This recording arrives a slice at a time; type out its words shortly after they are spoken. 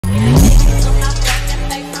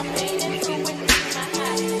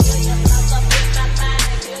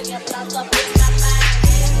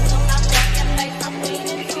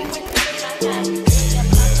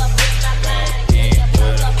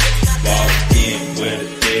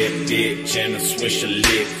bitch and a swisher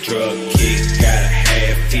lit. Drug kick, got a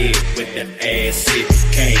half hit with the acid.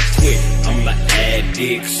 Can't quit, I'm an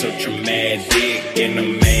addict, so dramatic. In a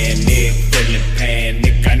manic, feeling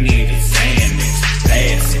panic, I need a Xanax.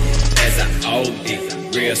 Pass it as I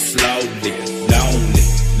OD, real slowly, lonely,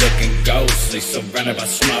 looking ghostly, surrounded by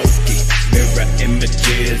smoky. Mirror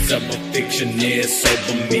images of a fictionist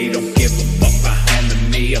over me. Don't give a fuck about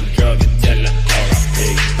harming me, I'm drug until I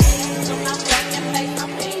RIP.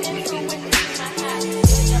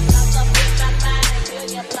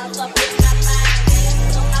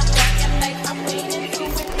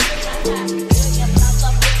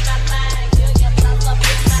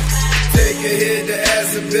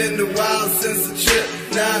 Been a while since the trip.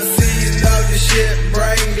 Now I see you know the shit.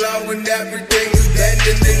 Brain glowing, everything is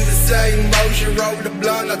bending in the same motion. Roll the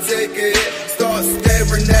blunt, I take a hit. Start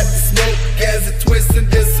staring at the smoke as it twists and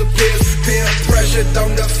disappears. Peer pressure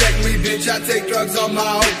don't affect me, bitch. I take drugs on my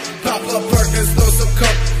own. Pop up Perkins, throw some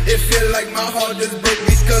coke. It feel like my heart just broke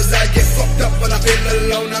because I get fucked up when I feel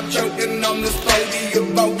alone. I'm choking on this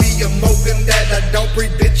podium, I'm hoping that I don't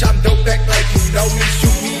breathe, bitch. I'm dope back like you know me.